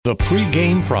The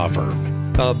pregame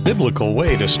proverb, a biblical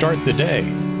way to start the day.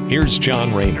 Here's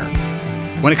John Rayner.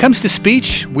 When it comes to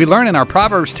speech, we learn in our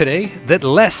Proverbs today that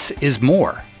less is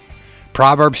more.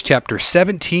 Proverbs chapter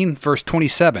 17, verse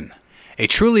 27. A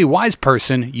truly wise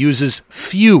person uses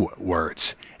few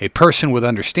words. A person with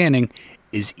understanding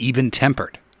is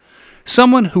even-tempered.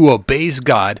 Someone who obeys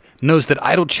God knows that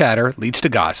idle chatter leads to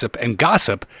gossip, and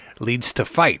gossip leads to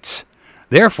fights.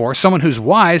 Therefore, someone who's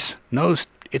wise knows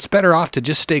it's better off to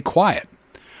just stay quiet.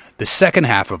 The second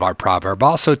half of our proverb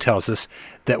also tells us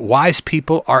that wise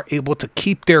people are able to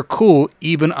keep their cool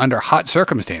even under hot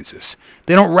circumstances.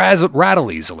 They don't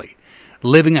rattle easily.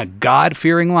 Living a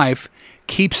God-fearing life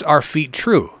keeps our feet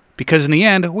true, because in the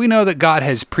end, we know that God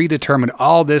has predetermined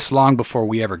all this long before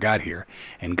we ever got here,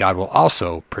 and God will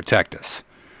also protect us.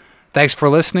 Thanks for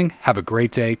listening. Have a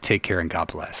great day. Take care, and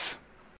God bless.